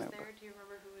don't who was remember. there? Do you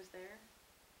remember who was there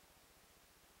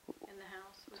in the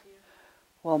house with you?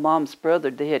 Well, Mom's brother,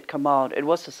 they had come out. It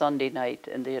was a Sunday night,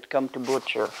 and they had come to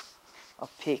butcher a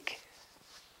pig.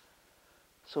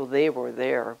 So they were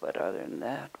there, but other than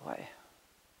that, why?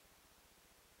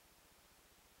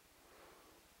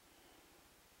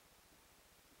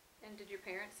 And did your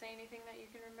parents say anything that you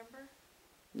can remember?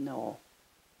 No.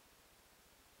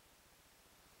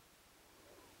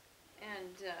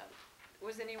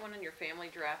 Was anyone in your family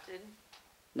drafted?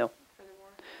 No. For the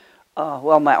war?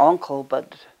 Well, my uncle,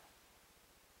 but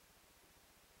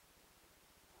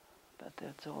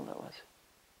that's all that was.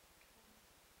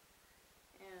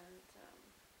 And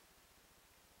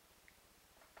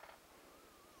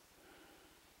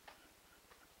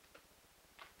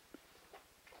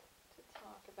to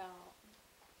talk about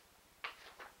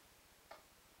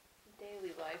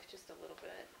daily life just a little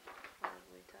bit,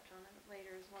 probably touch on it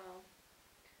later as well.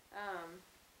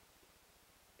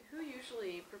 Who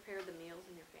usually prepared the meals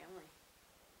in your family?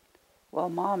 Well,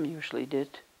 Mom usually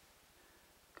did,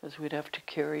 because we'd have to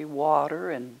carry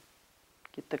water and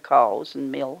get the cows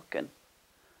and milk, and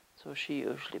so she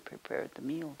usually prepared the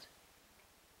meals.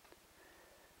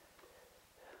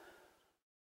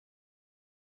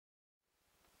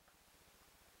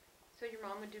 So your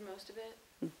mom would do most of it?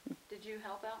 Mm-hmm. Did you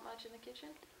help out much in the kitchen?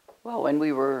 Well, when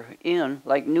we were in,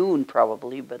 like noon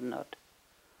probably, but not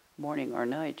morning or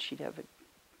night, she'd have it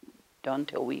done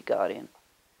till we got in.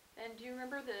 And do you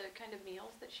remember the kind of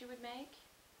meals that she would make?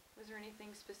 Was there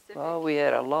anything specific? Well, we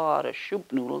had a lot of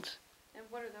soup noodles. And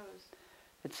what are those?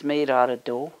 It's made out of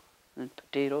dough and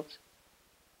potatoes.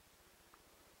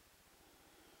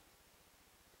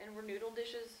 And were noodle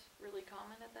dishes really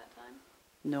common at that time?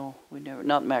 No, we never,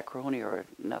 not macaroni or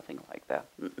nothing like that.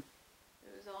 Mm-mm.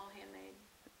 It was all handmade.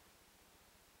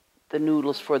 The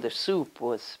noodles for the soup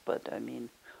was, but I mean,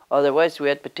 otherwise we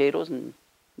had potatoes and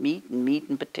meat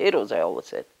and potatoes, I always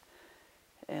said.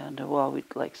 And well,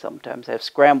 we'd like sometimes have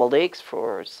scrambled eggs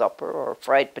for supper or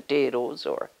fried potatoes,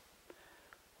 or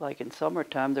like in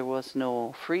summertime there was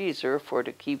no freezer for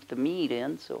to keep the meat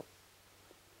in, so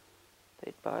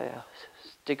they'd buy a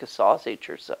stick of sausage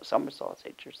or summer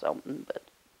sausage or something, but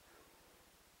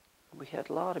we had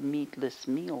a lot of meatless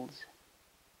meals.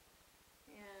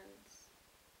 And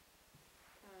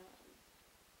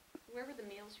where were the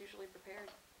meals usually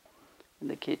prepared? In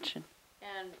the kitchen.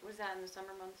 And was that in the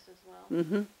summer months as well?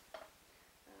 Mm-hmm.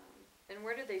 And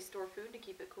where did they store food to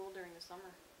keep it cool during the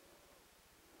summer?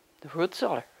 The fruit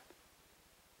cellar.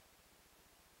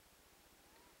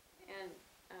 And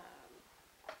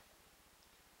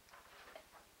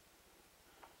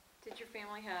did your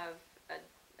family have a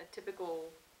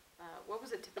typical, what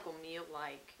was a typical meal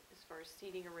like as far as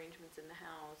seating arrangements in the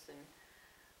house and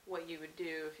what you would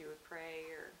do if you would pray,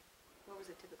 or what was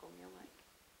a typical meal like?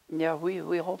 Yeah, we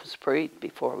always prayed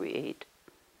before we ate.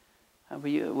 And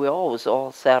we always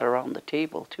all sat around the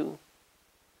table too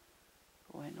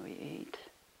when we ate.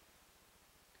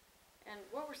 And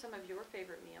what were some of your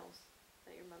favorite meals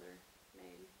that your mother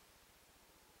made?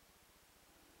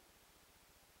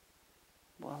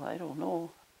 Well, I don't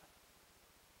know.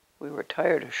 We were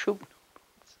tired of soup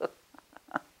noodles.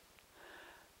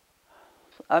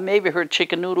 I maybe her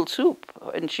chicken noodle soup,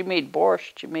 and she made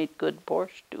borscht. She made good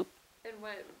borscht too. And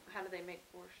how do they make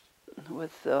borscht?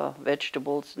 With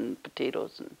vegetables and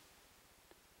potatoes and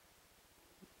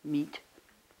meat.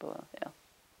 But, yeah.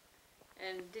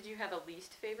 And did you have a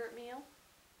least favorite meal?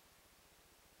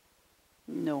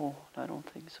 No, I don't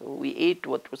think so. We ate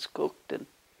what was cooked, and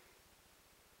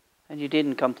you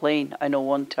didn't complain. I know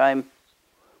one time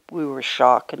we were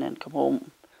shocking and come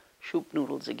home, soup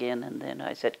noodles again, and then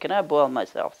I said, "Can I boil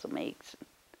myself some eggs?" And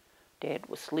Dad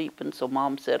was sleeping, so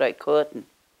Mom said I could, and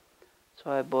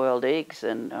so I boiled eggs,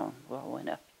 and well, when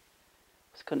I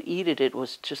was going to eat it, it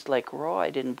was just like raw. I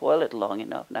didn't boil it long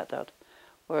enough, and I thought,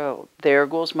 well, there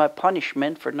goes my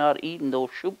punishment for not eating those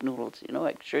soup noodles. You know,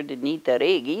 I sure didn't eat that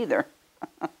egg either.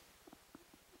 You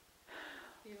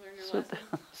learned your lesson.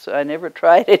 So I never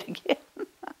tried it again.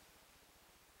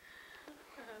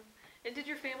 And did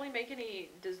your family make any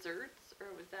desserts, or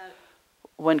was that?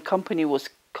 When company was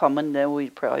coming, then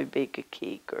we'd probably bake a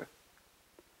cake, or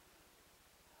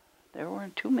there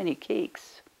weren't too many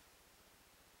cakes.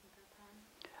 At that time?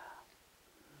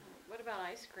 What about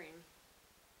ice cream?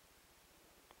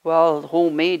 Well,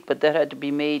 homemade, but that had to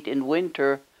be made in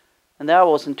winter, and that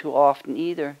wasn't too often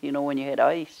either. You know, when you had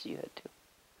ice, you had to.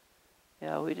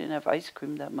 Yeah, we didn't have ice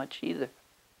cream that much either.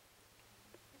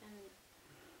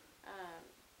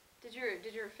 And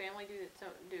did your family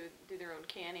do their own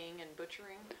canning and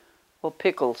butchering? Well,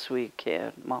 pickles we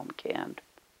canned, Mom canned,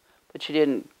 but she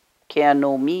didn't can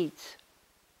no meats.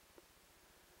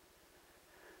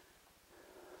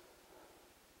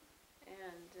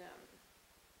 And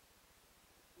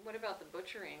what about the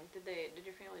butchering? Did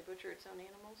your family butcher its own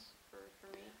animals for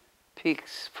meat?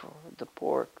 Pigs for the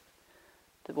pork.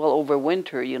 Well, over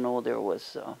winter, you know, there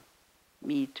was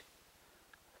meat,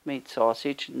 made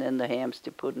sausage, and then the hams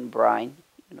to put in brine,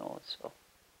 you know, so.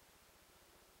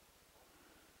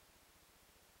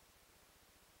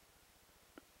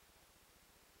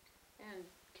 And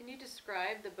Can you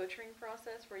describe the butchering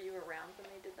process? Were you around when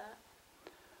they did that?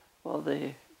 Well,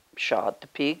 they shot the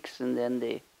pigs and then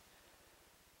they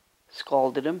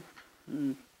scalded them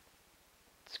and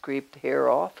scraped the hair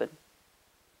off and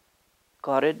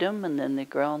gutted them, and then they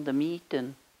ground the meat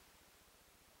and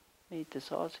made the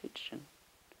sausage and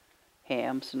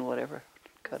hams and whatever,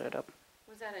 cut it up.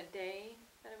 Was that a day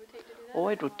that it would take to do that? Oh,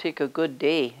 it would take a good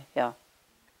day, yeah.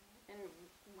 And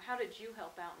how did you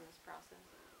help out in this process?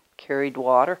 Carried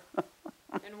water.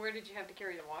 And where did you have to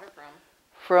carry the water from?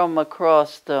 From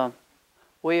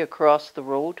way across the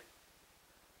road.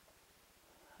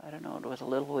 I don't know, it was a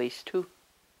little ways too.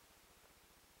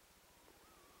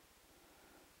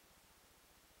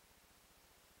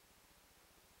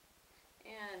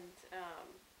 And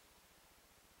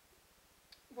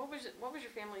what was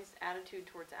your family's attitude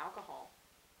towards alcohol?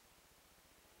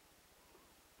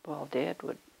 Well, Dad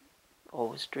would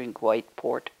always drink white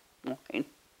port wine.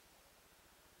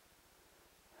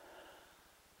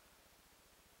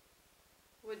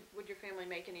 Would your family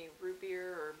make any root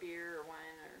beer or beer or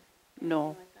wine or No.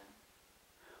 anything like that?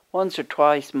 Once or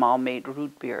twice Mom made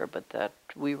root beer, but that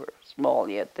we were small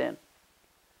yet then.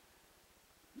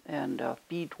 And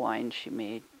beet wine she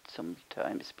made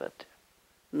sometimes, but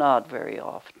not very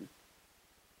often.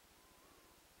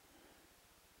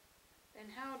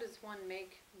 And how does one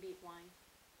make beet wine?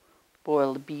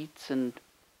 Boil the beets and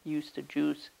use the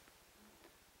juice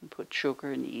and put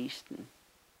sugar and yeast and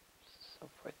so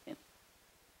forth in.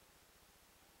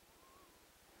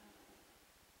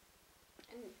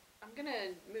 And I'm going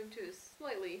to move to a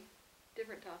slightly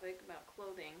different topic about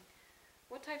clothing.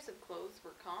 What types of clothes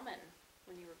were common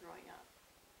when you were growing up?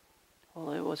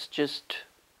 Well, it was just,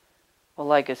 well,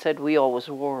 like I said, we always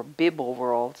wore bib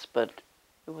overalls, but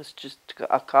it was just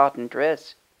a cotton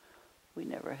dress. We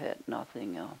never had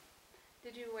nothing.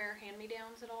 Did you wear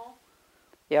hand-me-downs at all?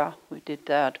 Yeah, we did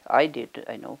that. I did,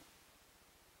 I know.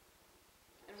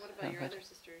 And what about your other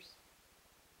sisters?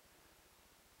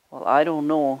 Well, I don't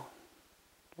know.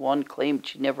 One claimed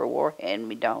she never wore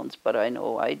hand-me-downs, but I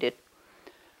know I did.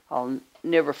 I'll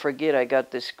never forget, I got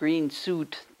this green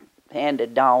suit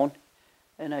handed down,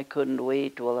 and I couldn't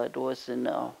wait. Well, it was in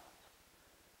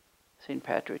St.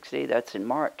 Patrick's Day. That's in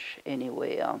March.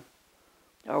 Anyway, I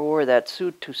wore that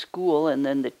suit to school, and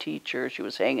then the teacher, she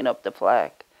was hanging up the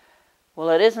flag. Well,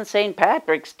 it isn't St.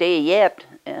 Patrick's Day yet,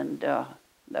 and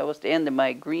that was the end of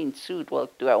my green suit. Well,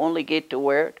 do I only get to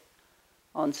wear it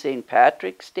on St.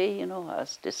 Patrick's Day? You know, I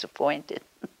was disappointed.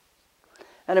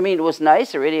 And I mean, it was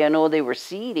nice already. I know they were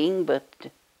seating, but...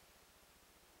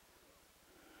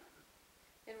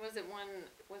 And was it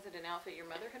an outfit your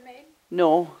mother had made?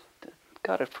 No,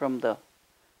 got it from the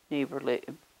neighbors.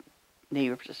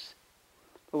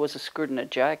 It was a skirt and a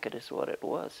jacket is what it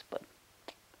was, but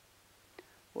it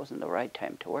wasn't the right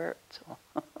time to wear it, so...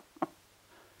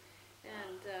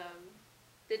 And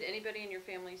did anybody in your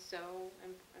family sew,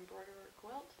 embroider, or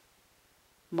quilt?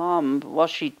 Mom, well,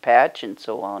 she'd patch and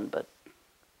so on, but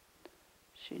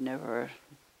she never...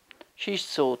 She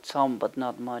sewed some, but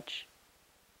not much.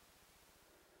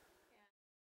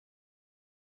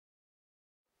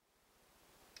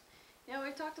 Now,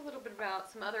 we've talked a little bit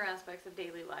about some other aspects of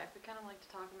daily life. We'd kind of like to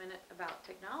talk a minute about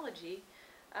technology.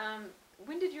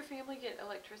 When did your family get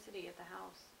electricity at the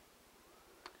house?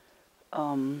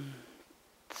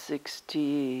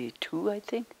 62, I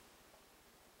think.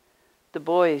 The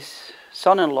boys'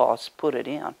 son-in-laws put it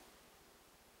in.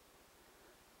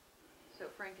 So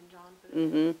Frank and John put it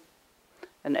in? Mm-hmm.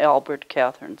 And Albert,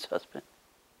 Catherine's husband.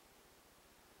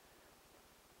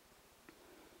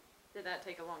 Did that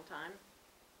take a long time?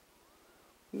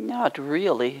 Not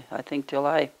really, I think,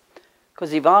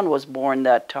 because Yvonne was born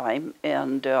that time,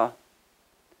 and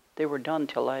they were done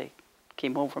till I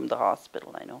came home from the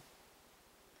hospital, I know.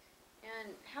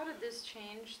 And how did this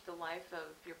change the life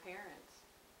of your parents?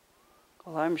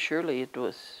 Well, I'm sure it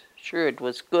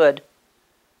was good,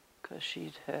 because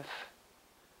she'd have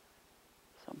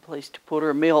some place to put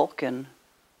her milk and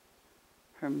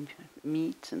her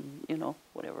meats and,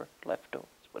 whatever, leftovers,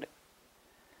 whatever.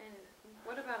 And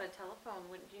what about a telephone?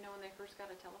 Do you know when they first got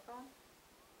a telephone?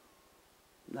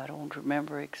 I don't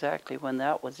remember exactly when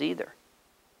that was either.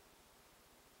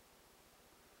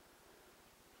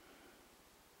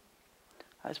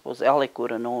 I suppose Alec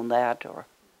would have known that, or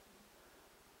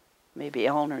maybe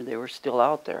Eleanor, they were still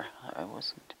out there. I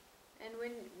wasn't. And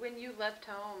when you left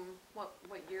home, what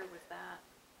year was that?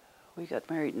 We got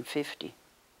married in 50.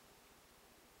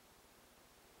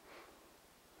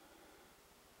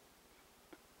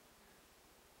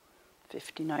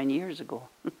 "59 years ago.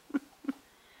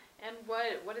 And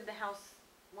what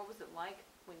was it like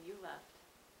when you left?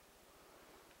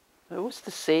 It was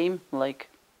the same, like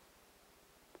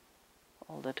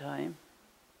all the time.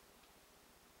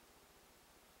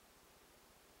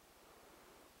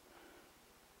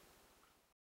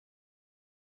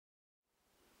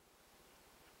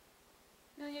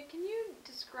 Emilia, can you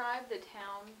describe the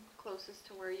town closest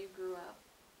to where you grew up?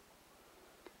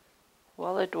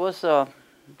 Well, it was a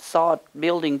sod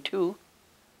building too.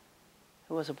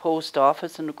 It was a post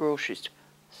office and a grocery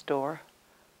store.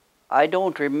 I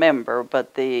don't remember,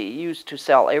 but they used to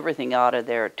sell everything out of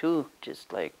there too,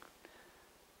 just like,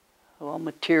 well,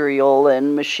 material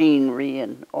and machinery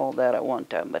and all that at one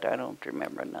time, but I don't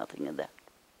remember nothing of that.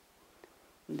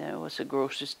 And there was a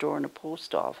grocery store and a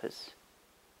post office.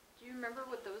 Do you remember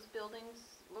what those buildings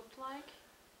looked like?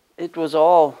 It was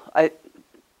all, I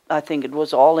think it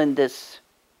was all in this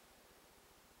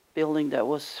building that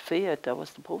was Fayette. That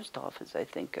was the post office, I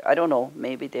think. I don't know,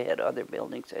 maybe they had other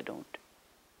buildings, I don't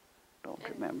And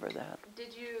remember that.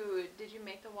 Did you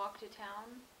make the walk to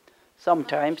town?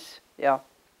 Sometimes, yeah.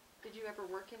 Did you ever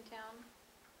work in town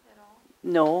at all?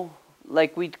 No,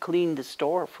 like we'd clean the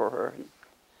store for her,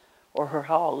 or her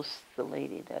house, the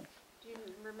lady that, Do you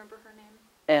remember her name?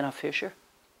 Anna Fisher.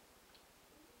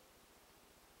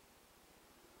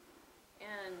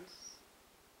 And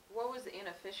what was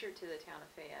Anna Fisher to the town of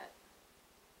Fayette?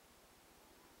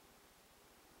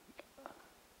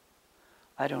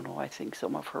 I don't know, I think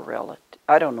some of her relatives,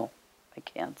 I don't know, I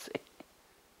can't say.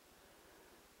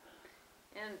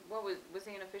 And was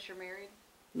Anna Fisher married?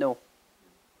 No,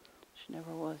 she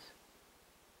never was.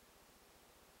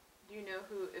 Do you know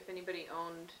if anybody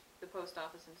owned the post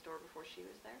office and store before she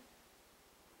was there?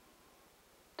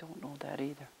 Don't know that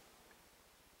either.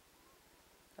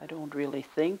 I don't really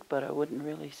think, but I wouldn't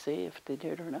really say if they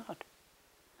did or not.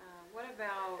 What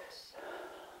about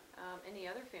any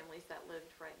other families that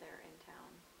lived right there in town?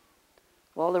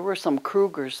 Well, there were some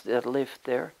Krugers that lived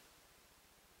there.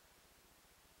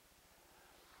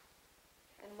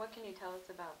 And what can you tell us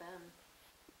about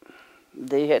them?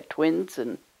 They had twins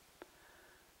and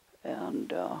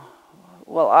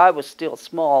well, I was still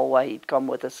small. Why, he'd come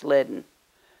with a sled and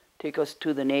take us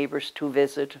to the neighbors to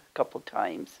visit a couple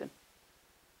times, and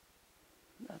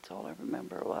that's all I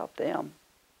remember about them.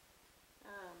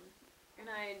 And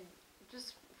I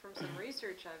just from some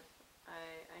research,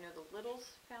 I know the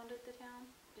Littles founded the town.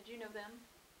 Did you know them?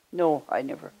 No, I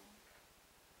never.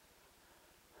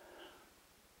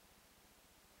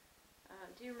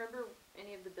 Do you remember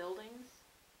any of the buildings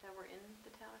that were in the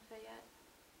town of Fayette?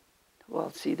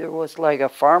 Well, see, there was like a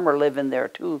farmer living there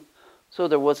too, so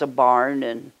there was a barn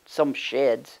and some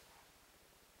sheds.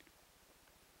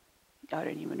 I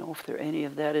don't even know if any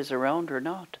of that is around or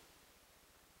not.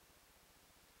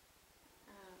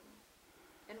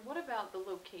 And what about the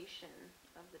location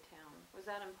of the town? Was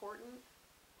that important?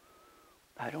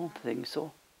 I don't think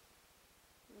so.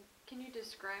 Can you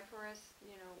describe for us,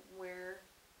 where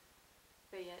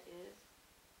Fayette is?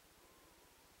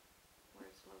 Where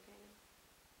it's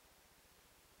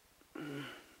located?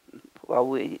 Well,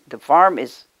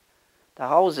 the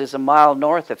house is a mile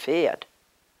north of Fayette.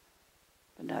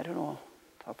 And I don't know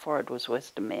how far it was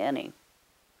west of Manning.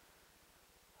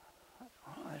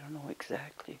 I don't know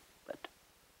exactly, but.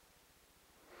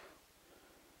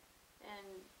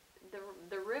 And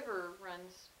the river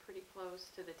runs pretty close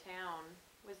to the town.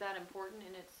 Was that important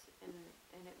in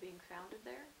it being founded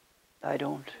there? I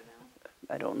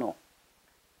don't know.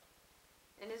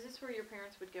 And is this where your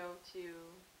parents would go to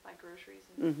buy groceries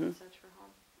and such for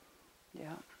home?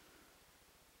 Yeah.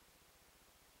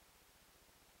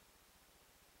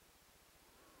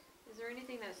 Is there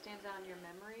anything that stands out in your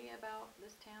memory about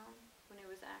this town when it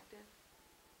was active?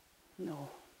 No.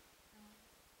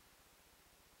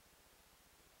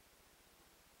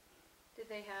 Did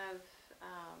they have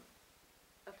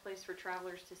a place for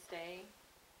travelers to stay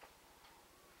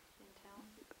in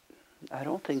town? I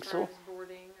don't think so. As far as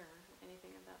boarding or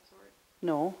anything of that sort?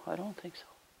 No, I don't think so.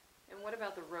 And what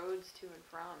about the roads to and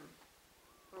from?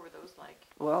 What were those like?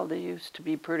 Well, they used to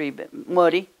be pretty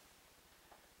muddy.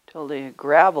 Till they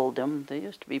graveled them, they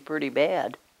used to be pretty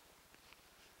bad.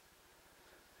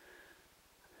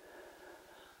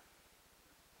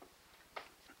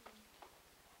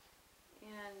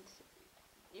 And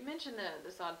you mentioned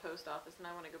the sod post office, and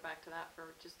I want to go back to that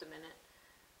for just a minute.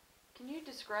 Can you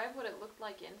describe what it looked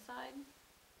like inside?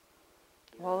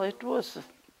 Well, it was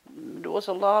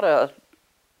a lot of.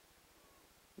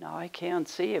 Now I can't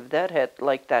see if that had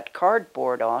like that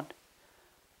cardboard on.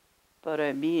 But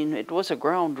I mean, it was a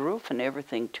ground roof and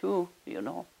everything too,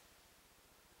 So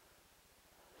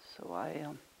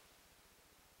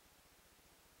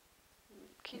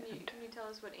Can you tell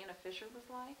us what Anna Fisher was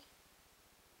like?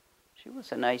 She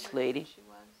was a nice lady. She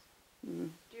was. Mm-hmm.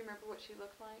 Do you remember what she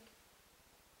looked like?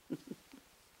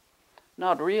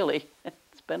 Not really.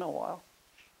 It's been a while.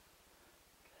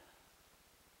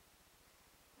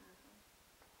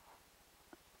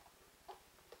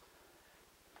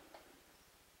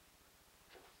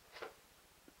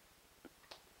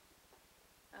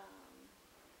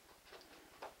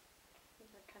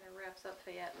 That kind of wraps up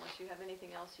Fayette, unless you have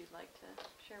anything else you'd like to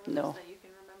share with No. us that you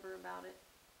can remember about it.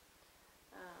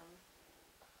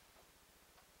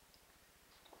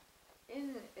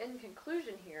 In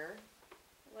conclusion here,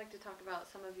 I'd like to talk about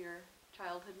some of your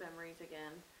childhood memories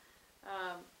again.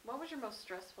 What was your most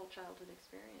stressful childhood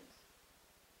experience?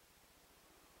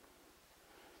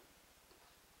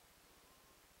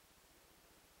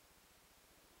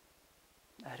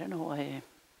 I don't know. I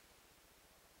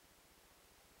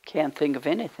can't think of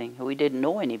anything. We didn't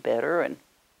know any better, and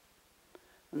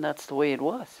that's the way it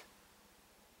was.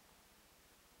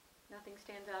 Nothing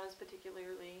stands out as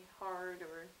particularly hard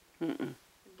or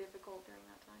difficult during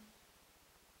that time?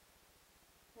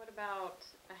 What about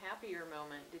a happier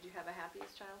moment? Did you have a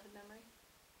happiest childhood memory?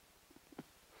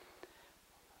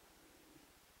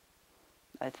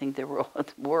 I think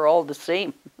we're all the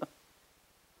same.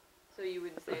 So you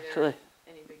wouldn't say there are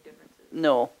any big differences?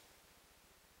 No.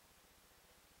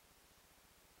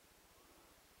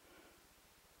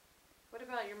 What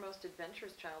about your most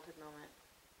adventurous childhood moment?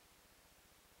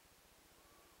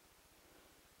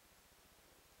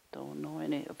 Don't know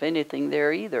of anything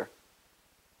there either.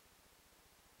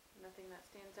 Nothing that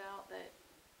stands out that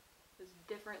was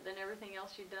different than everything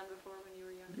else you'd done before when you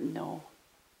were younger? No.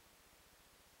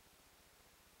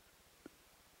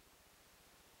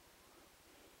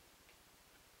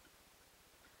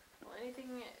 Well, anything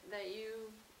that you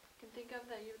can think of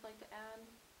that you would like to add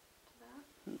to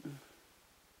that?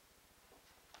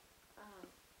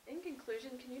 In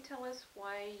conclusion, can you tell us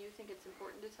why you think it's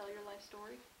important to tell your life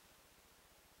story?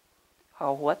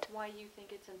 How what? Why you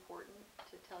think it's important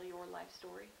to tell your life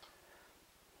story?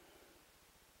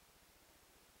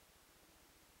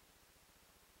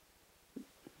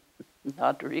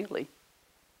 Not really.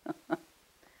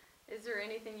 Is there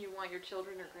anything you want your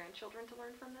children or grandchildren to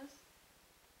learn from this?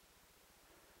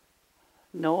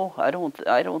 No, I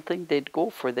don't think they'd go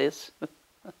for this.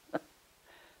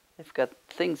 They've got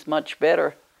things much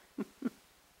better.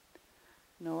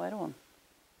 No, I don't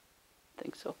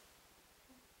think so.